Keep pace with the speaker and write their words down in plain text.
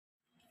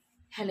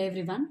Hello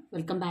everyone,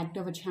 welcome back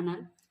to our channel.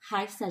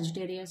 Hi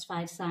Sagittarius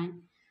fire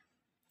sign.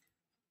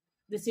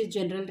 This is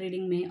general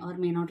reading, may or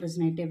may not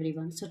resonate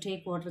everyone. So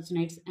take what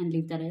resonates and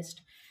leave the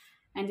rest.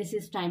 And this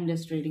is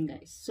timeless reading,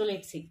 guys. So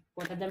let's see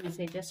what are the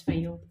messages for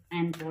you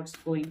and what's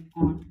going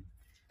on.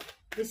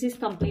 This is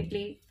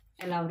completely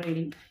a love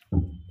reading.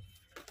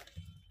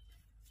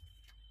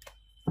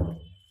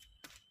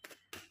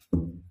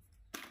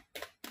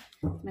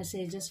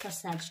 Messages for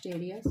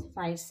Sagittarius,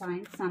 fire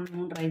sign, sun,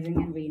 moon,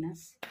 rising and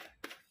Venus.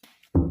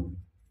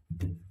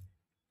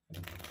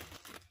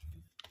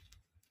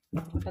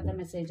 What are the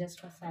messages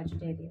for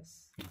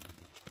Sagittarius?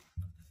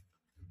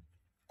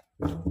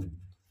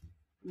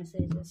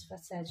 Messages for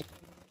Sagittarius.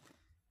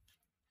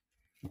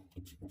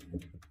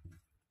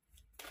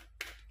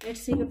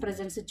 Let's see your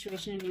present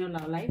situation in your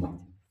love life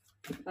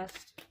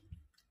first.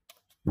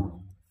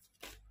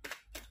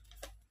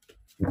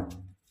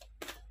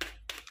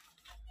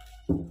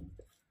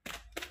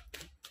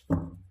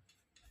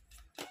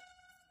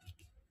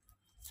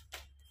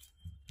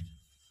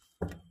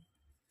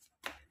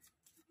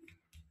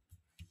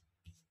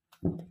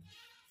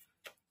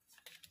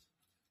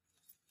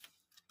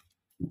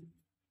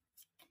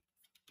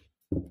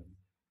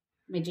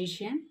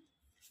 Magician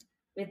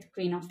with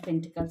Queen of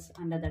Pentacles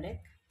under the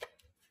deck.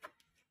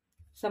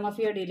 Some of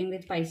you are dealing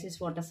with Pisces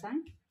water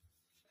sign.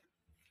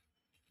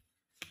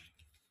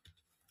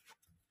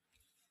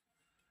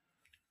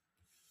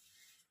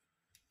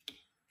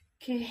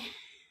 Okay.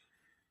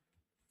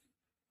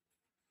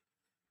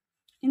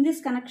 In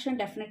this connection,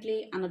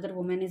 definitely another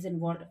woman is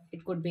involved.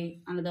 It could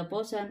be another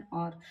person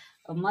or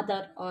a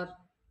mother or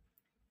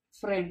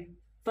friend.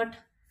 But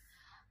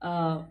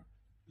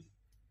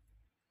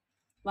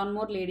one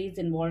more lady is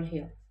involved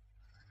here.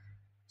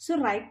 So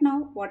right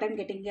now, what I'm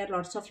getting here,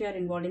 lots of you are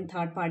involved in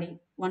third party.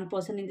 One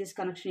person in this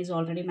connection is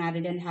already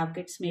married and have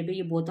kids. Maybe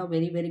you both are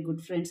very, very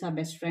good friends or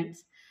best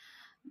friends.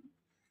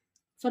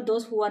 For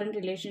those who are in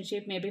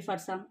relationship, maybe for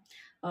some,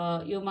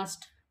 you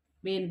must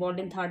be involved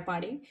in third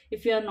party.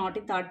 If you are not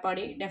in third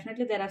party,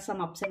 definitely there are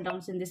some ups and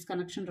downs in this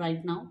connection right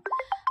now.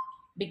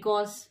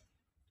 Because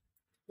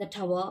the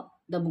tower,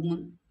 the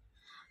moon,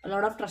 a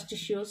lot of trust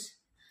issues,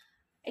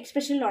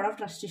 especially a lot of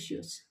trust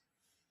issues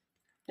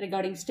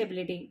regarding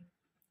stability.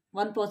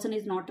 One person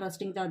is not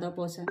trusting the other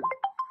person.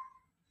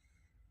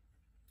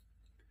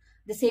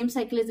 The same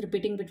cycle is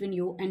repeating between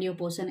you and your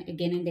person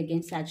again and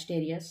again,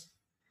 Sagittarius.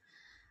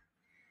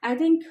 I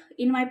think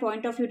in my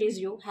point of view, it is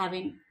you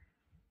having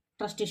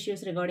trust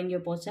issues regarding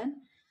your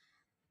person.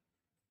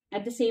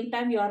 At the same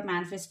time, you are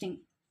manifesting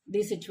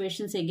these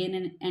situations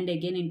again and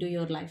again into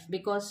your life,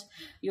 because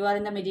you are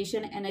in the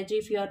magician energy.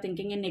 If you are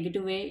thinking in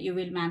negative way, you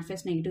will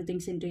manifest negative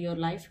things into your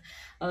life.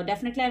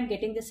 Definitely I'm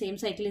getting the same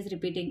cycle is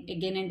repeating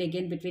again and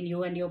again between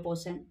you and your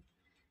person.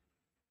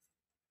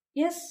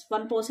 Yes,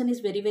 one person is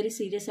very, very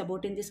serious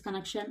about in this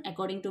connection.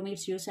 According to me,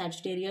 it's you,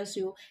 Sagittarius.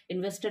 You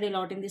invested a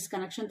lot in this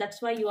connection.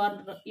 That's why you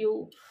are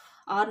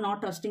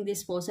not trusting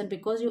this person,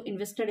 because you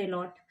invested a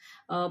lot.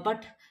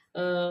 But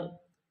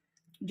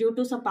due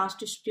to some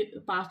past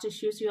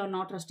issues, you are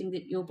not trusting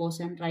your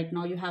person right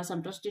now. You have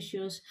some trust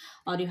issues,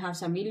 or you have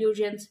some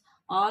illusions,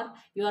 or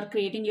you are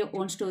creating your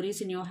own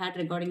stories in your head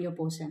regarding your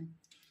person.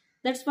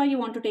 That's why you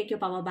want to take your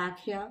power back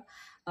here.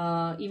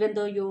 Even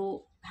though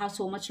you have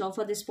so much love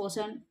for this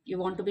person, you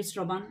want to be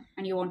stubborn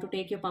and you want to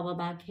take your power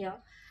back here.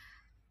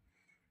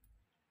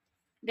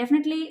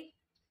 Definitely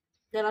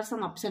there are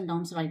some ups and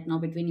downs right now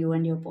between you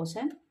and your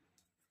person,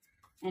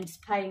 and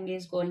spying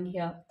is going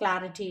here.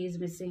 Clarity is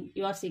missing.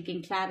 You are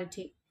seeking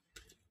clarity.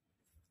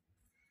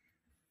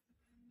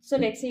 So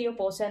let's see your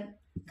person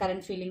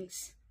current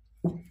feelings.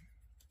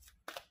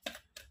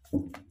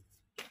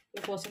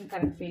 Your person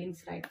current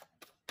feelings, right?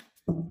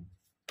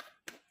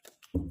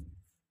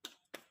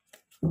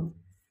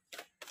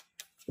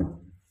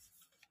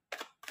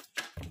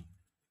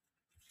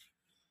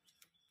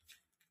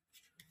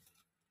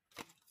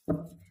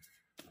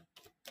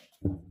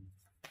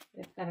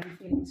 Your current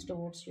feelings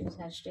towards you,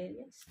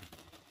 Sagittarius.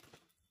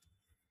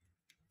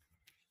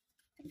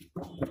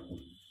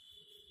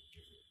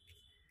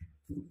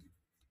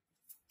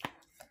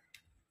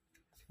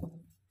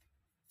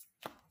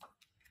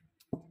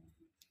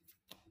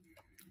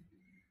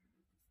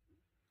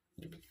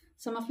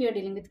 Some of you are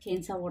dealing with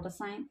Cancer water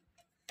sign,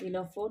 Wheel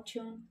of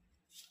Fortune,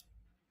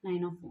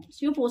 Nine of Wands.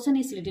 Your person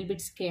is a little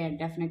bit scared,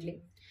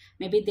 definitely.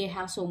 Maybe they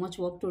have so much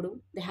work to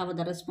do. They have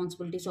other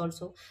responsibilities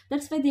also.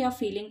 That's why they are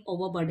feeling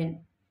overburdened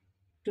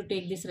to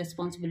take this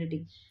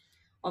responsibility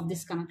of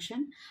this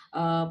connection.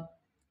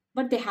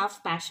 But they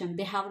have passion.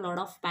 They have a lot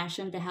of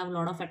passion. They have a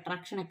lot of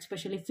attraction,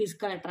 especially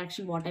physical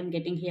attraction, what I'm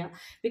getting here.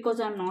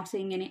 Because I'm not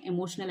seeing any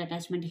emotional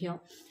attachment here.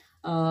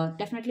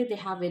 Definitely they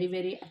have very,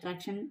 very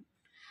attraction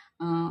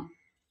uh,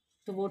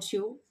 towards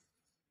you,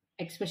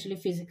 especially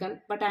physical,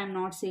 but I'm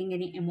not seeing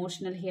any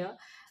emotional here.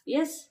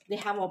 Yes, they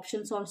have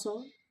options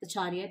also, the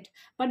Chariot,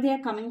 but they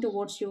are coming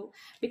towards you,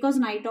 because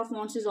Knight of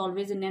Wands is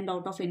always in and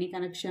out of any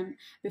connection.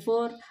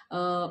 Before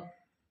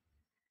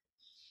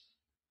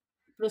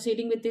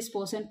proceeding with this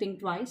person, think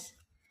twice,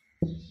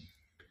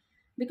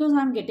 Because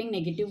I'm getting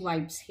negative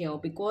vibes here,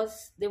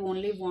 because they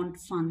only want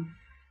fun.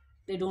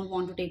 They don't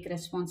want to take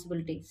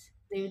responsibilities.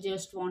 They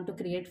just want to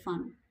create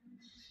fun.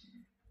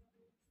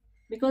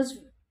 Because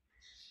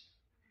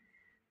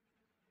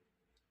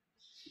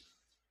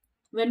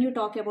when you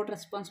talk about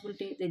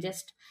responsibility, they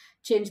just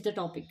change the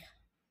topic.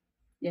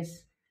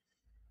 Yes,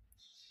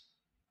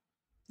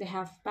 they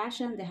have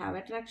passion, they have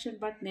attraction,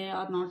 but they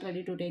are not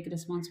ready to take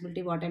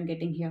responsibility. What I'm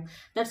getting here.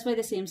 That's why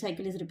the same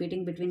cycle is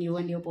repeating between you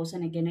and your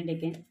person again and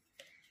again.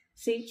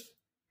 See,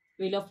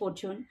 Wheel of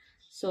Fortune.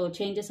 So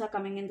changes are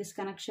coming in this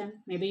connection.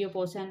 Maybe your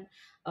person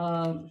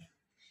uh,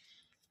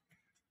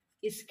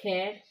 is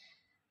scared.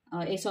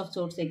 Ace of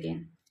Swords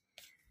again.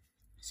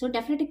 So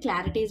definitely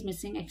clarity is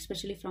missing,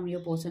 especially from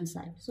your person's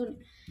side. So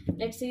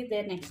let's see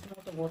their next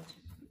move.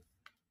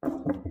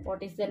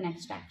 What is their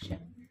next action?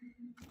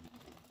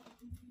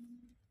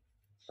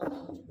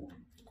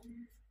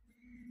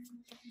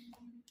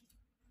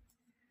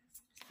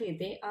 See,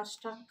 they are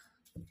stuck,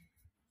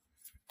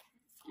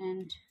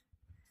 and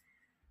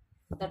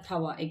the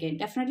Tower again.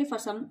 Definitely for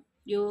some,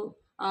 you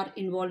are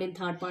involved in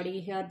third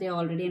party here. They are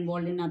already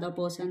involved in another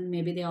person.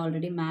 Maybe they are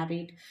already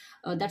married.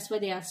 That's why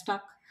they are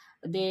stuck.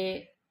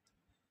 They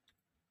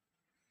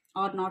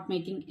are not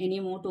making any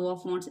more. Two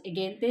of Wands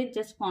again. They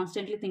just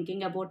constantly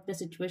thinking about the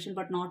situation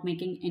but not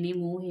making any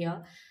move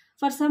here.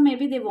 For some,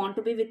 maybe they want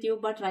to be with you,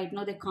 but right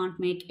now they can't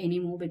make any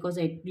move because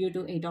due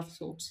to Eight of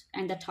Swords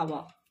and the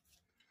Tower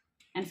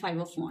and Five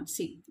of Wands.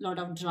 See, lot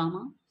of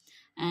drama,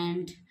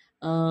 and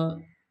uh,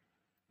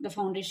 the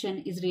foundation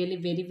is really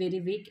very very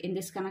weak in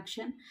this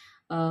connection.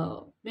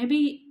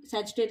 Maybe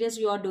Sagittarius,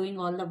 you are doing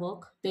all the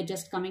work. They're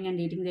just coming and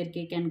eating their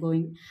cake and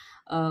going.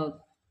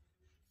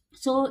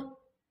 So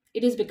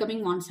it is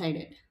becoming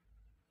one-sided.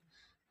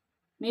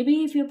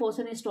 Maybe if your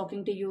person is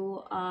talking to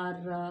you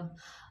or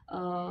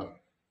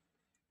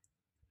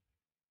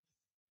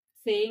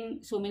saying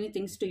so many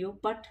things to you,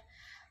 but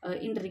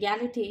in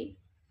reality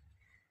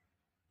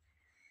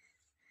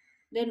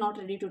they're not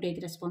ready to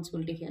take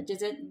responsibility here.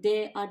 Just that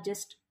they are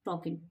just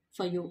talking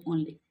for you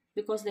only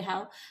because they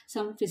have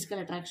some physical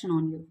attraction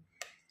on you.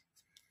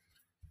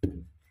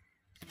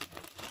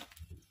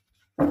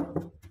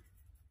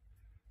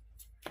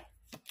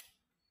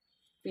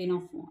 Queen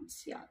of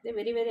Wands. Yeah, they're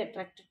very, very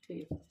attracted to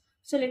you.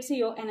 So let's see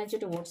your energy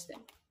towards them.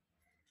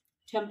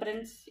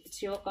 Temperance,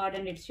 it's your card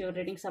and it's your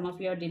reading. Some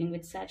of you are dealing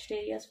with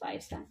Sagittarius,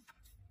 fire sign.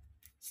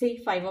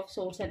 See, Five of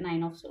Swords and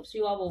Nine of Swords.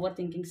 You are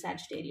overthinking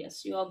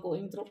Sagittarius. You are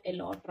going through a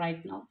lot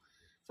right now.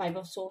 Five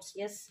of Swords,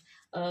 yes.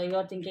 You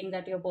are thinking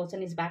that your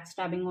person is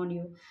backstabbing on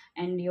you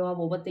and you are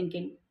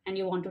overthinking and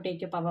you want to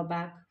take your power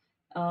back.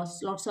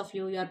 Lots of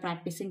you are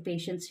practicing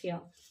patience here.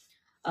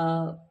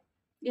 Uh,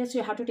 yes,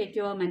 you have to take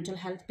your mental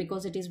health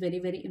because it is very,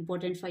 very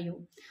important for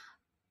you.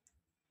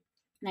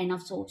 Nine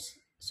of Swords.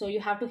 So you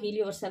have to heal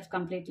yourself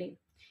completely.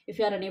 If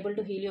you are unable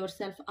to heal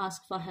yourself,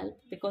 ask for help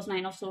because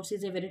Nine of Swords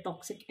is a very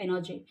toxic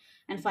energy,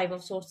 and Five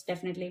of Swords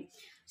definitely.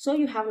 So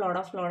you have lot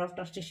of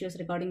trust issues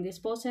regarding this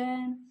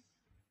person.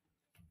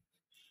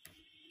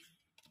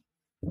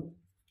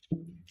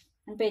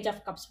 And Page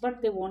of Cups,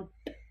 but they won't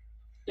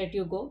let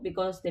you go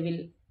because they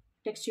will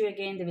text you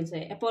again. They will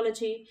say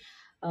apology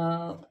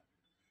uh,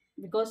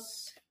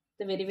 because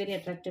they're very very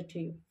attracted to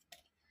you.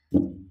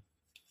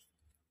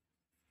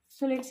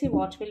 So let's see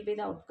what will be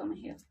the outcome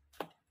here.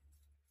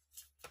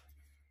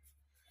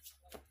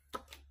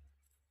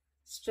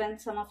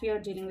 Strength, some of you are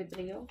dealing with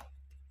Leo.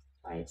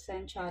 Fire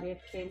sign,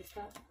 Chariot,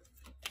 Cancer.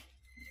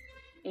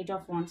 Eight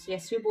of Wands.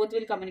 Yes, you both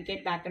will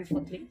communicate back and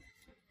forthly.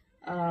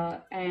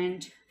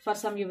 And for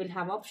some, you will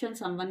have options.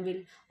 Someone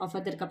will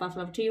offer their cup of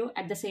love to you.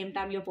 At the same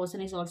time, your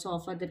person is also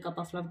offered their cup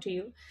of love to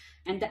you.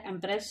 And the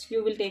Empress,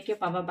 you will take your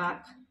power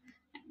back.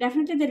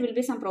 Definitely, there will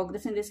be some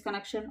progress in this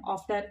connection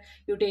after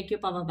you take your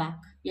power back.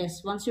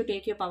 Yes, once you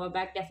take your power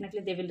back, definitely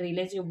they will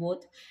realize you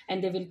both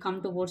and they will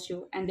come towards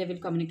you and they will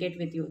communicate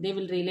with you. They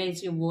will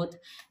realize you both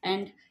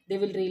and they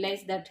will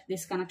realize that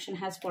this connection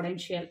has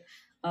potential.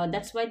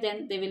 That's why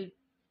then they will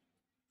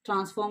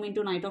transform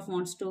into Knight of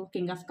Wands to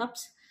King of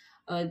Cups.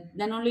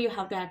 Then only you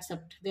have to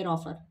accept their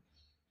offer.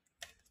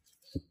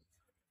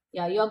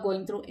 Yeah, you are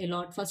going through a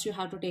lot. First, you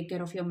have to take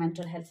care of your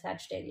mental health,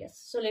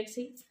 Sagittarius. So let's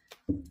see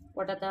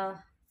what are the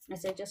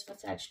messages for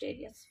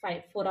Sagittarius.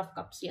 Four of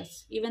Cups.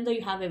 Yes, even though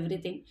you have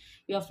everything,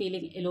 you are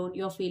feeling alone.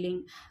 You are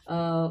feeling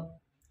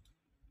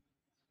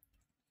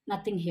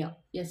nothing here.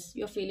 Yes,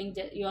 you're feeling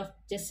you are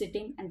just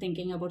sitting and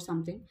thinking about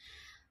something.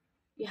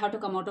 You have to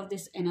come out of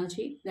this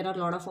energy. There are a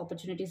lot of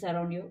opportunities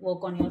around you.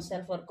 Work on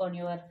yourself. Work on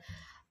your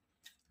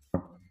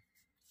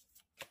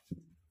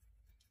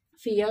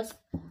fears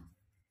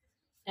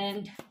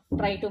and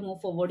try to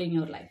move forward in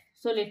your life.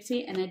 So let's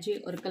see energy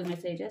oracle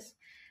messages.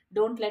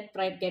 Don't let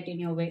pride get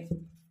in your way.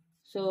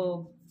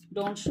 So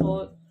don't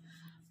show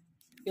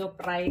your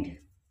pride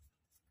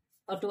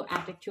or to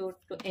attitude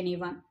to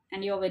anyone,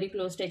 and you are very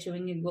close to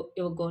achieving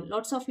your goal.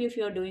 Lots of you, if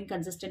you are doing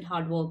consistent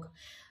hard work,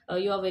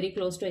 you are very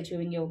close to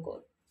achieving your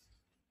goal.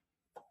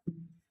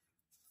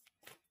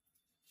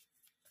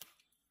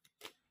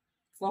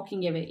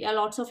 walking away. Yeah,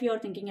 lots of you are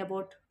thinking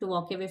about to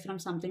walk away from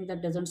something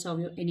that doesn't serve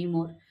you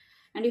anymore.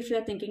 And if you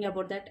are thinking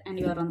about that, and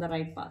you are on the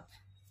right path.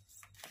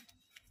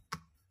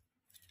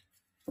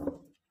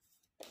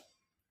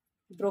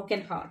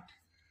 Broken heart.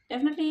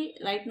 Definitely,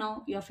 right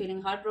now you're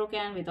feeling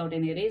heartbroken without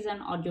any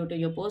reason or due to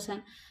your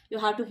person. You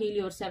have to heal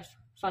yourself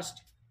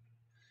first.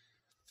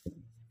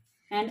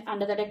 And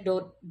under the deck,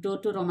 door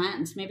to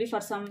romance. Maybe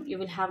for some, you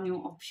will have new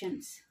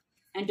options.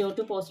 And door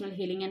to personal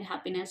healing and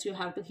happiness, you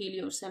have to heal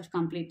yourself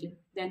completely.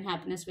 Then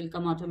happiness will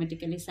come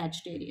automatically,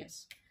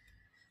 Sagittarius.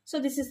 So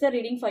this is the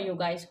reading for you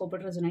guys. Hope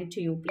it resonates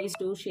to you. Please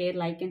do share,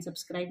 like, and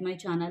subscribe my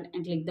channel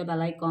and click the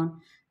bell icon.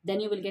 Then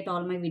you will get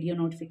all my video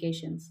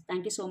notifications.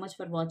 Thank you so much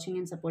for watching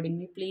and supporting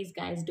me. Please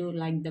guys do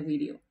like the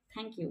video.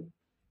 Thank you.